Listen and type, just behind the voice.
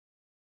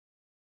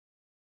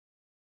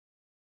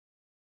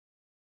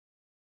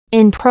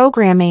In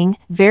programming,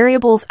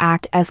 variables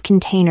act as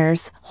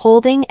containers,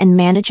 holding and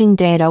managing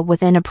data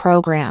within a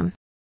program.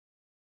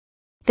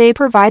 They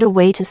provide a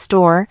way to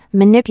store,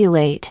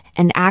 manipulate,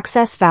 and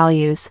access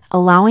values,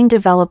 allowing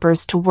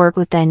developers to work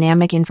with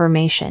dynamic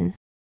information.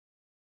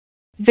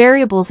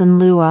 Variables in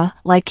Lua,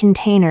 like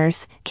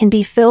containers, can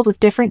be filled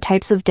with different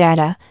types of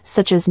data,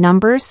 such as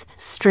numbers,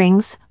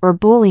 strings, or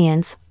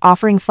booleans,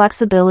 offering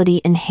flexibility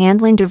in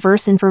handling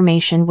diverse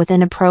information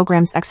within a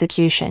program's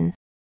execution.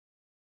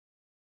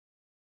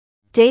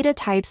 Data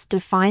types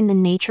define the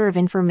nature of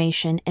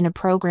information in a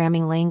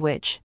programming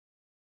language.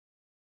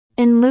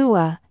 In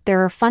Lua,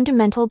 there are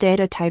fundamental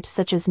data types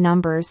such as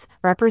numbers,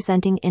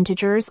 representing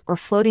integers or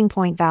floating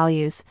point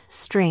values,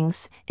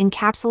 strings,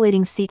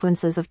 encapsulating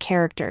sequences of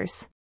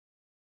characters,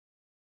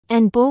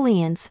 and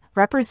booleans,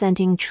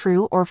 representing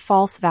true or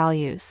false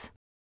values.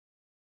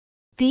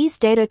 These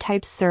data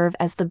types serve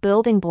as the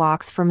building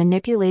blocks for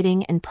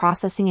manipulating and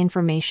processing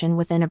information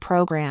within a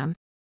program,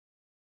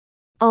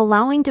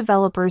 allowing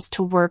developers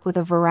to work with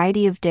a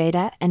variety of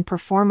data and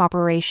perform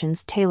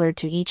operations tailored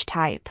to each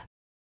type.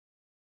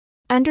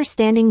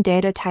 Understanding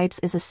data types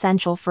is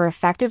essential for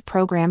effective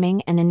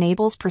programming and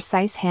enables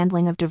precise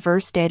handling of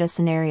diverse data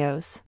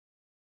scenarios.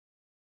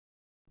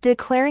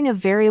 Declaring a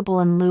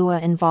variable in Lua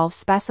involves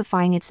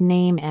specifying its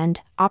name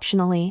and,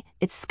 optionally,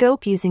 its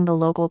scope using the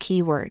local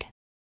keyword.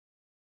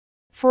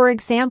 For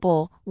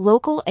example,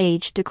 local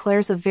age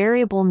declares a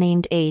variable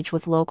named age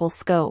with local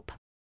scope.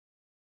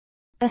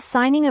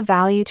 Assigning a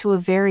value to a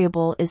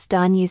variable is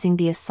done using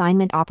the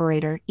assignment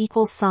operator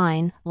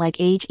 =, like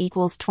age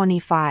equals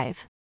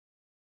 25.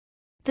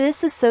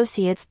 This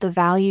associates the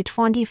value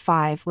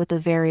 25 with the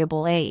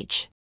variable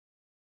age.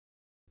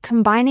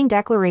 Combining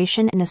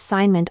declaration and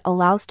assignment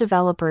allows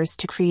developers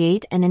to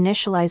create and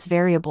initialize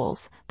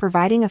variables,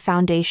 providing a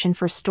foundation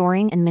for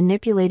storing and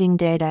manipulating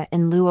data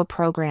in Lua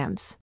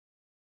programs.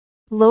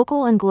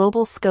 Local and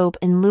global scope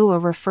in Lua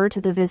refer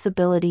to the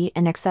visibility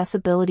and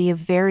accessibility of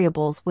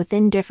variables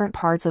within different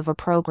parts of a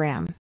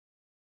program.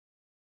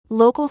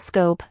 Local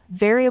scope,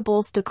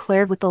 variables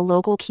declared with the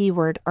local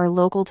keyword are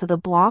local to the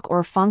block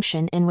or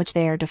function in which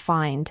they are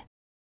defined.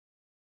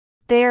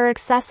 They are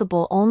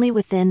accessible only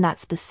within that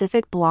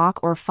specific block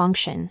or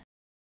function.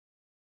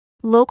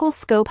 Local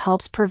scope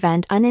helps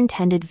prevent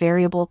unintended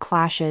variable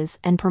clashes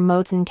and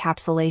promotes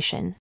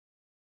encapsulation.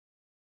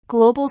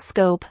 Global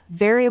scope,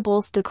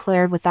 variables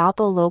declared without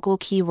the local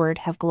keyword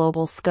have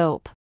global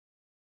scope.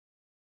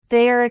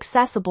 They are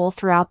accessible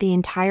throughout the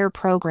entire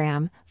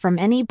program, from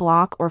any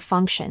block or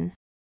function.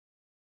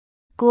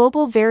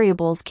 Global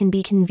variables can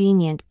be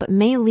convenient but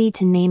may lead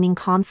to naming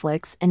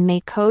conflicts and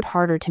make code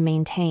harder to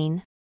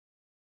maintain.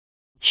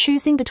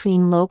 Choosing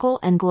between local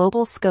and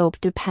global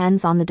scope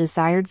depends on the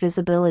desired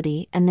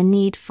visibility and the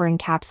need for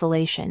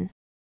encapsulation.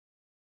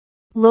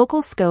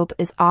 Local scope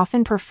is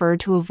often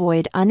preferred to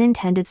avoid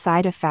unintended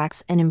side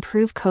effects and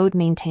improve code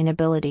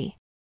maintainability.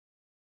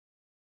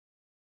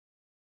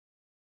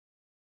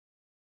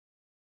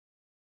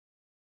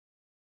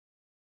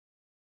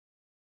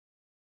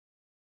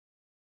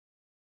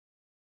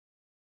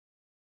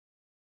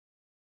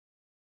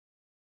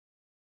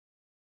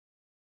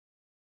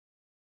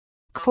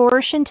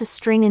 Coercion to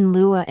string in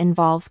Lua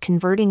involves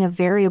converting a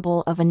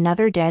variable of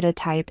another data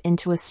type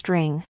into a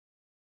string.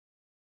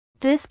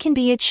 This can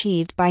be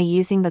achieved by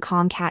using the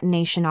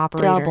concatenation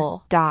operator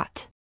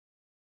dot.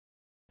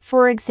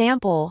 For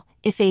example,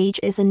 if age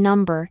is a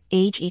number,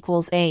 age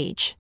equals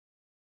age.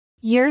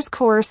 Years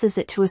coerces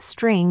it to a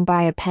string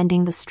by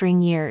appending the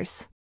string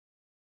years.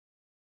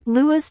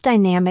 Lua's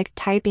dynamic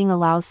typing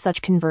allows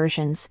such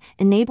conversions,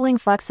 enabling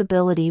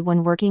flexibility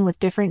when working with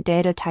different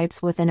data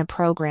types within a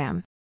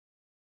program.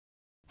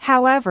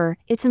 However,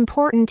 it's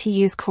important to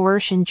use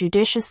coercion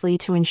judiciously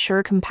to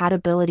ensure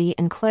compatibility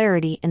and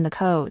clarity in the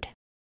code.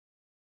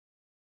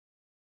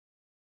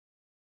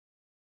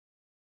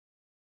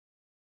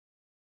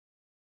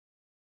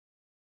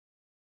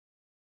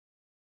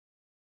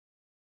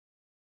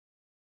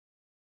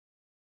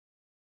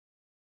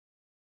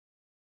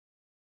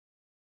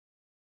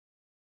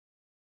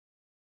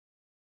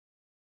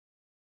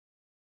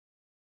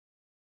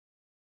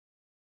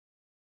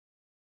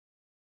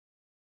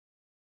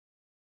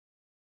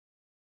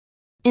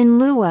 In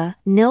Lua,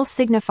 nil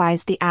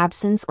signifies the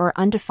absence or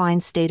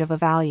undefined state of a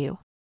value.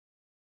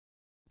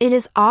 It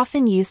is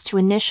often used to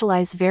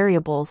initialize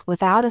variables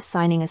without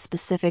assigning a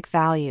specific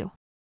value.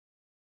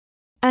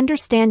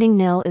 Understanding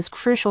nil is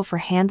crucial for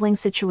handling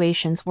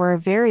situations where a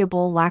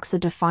variable lacks a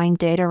defined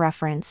data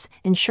reference,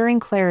 ensuring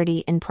clarity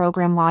in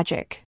program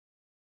logic.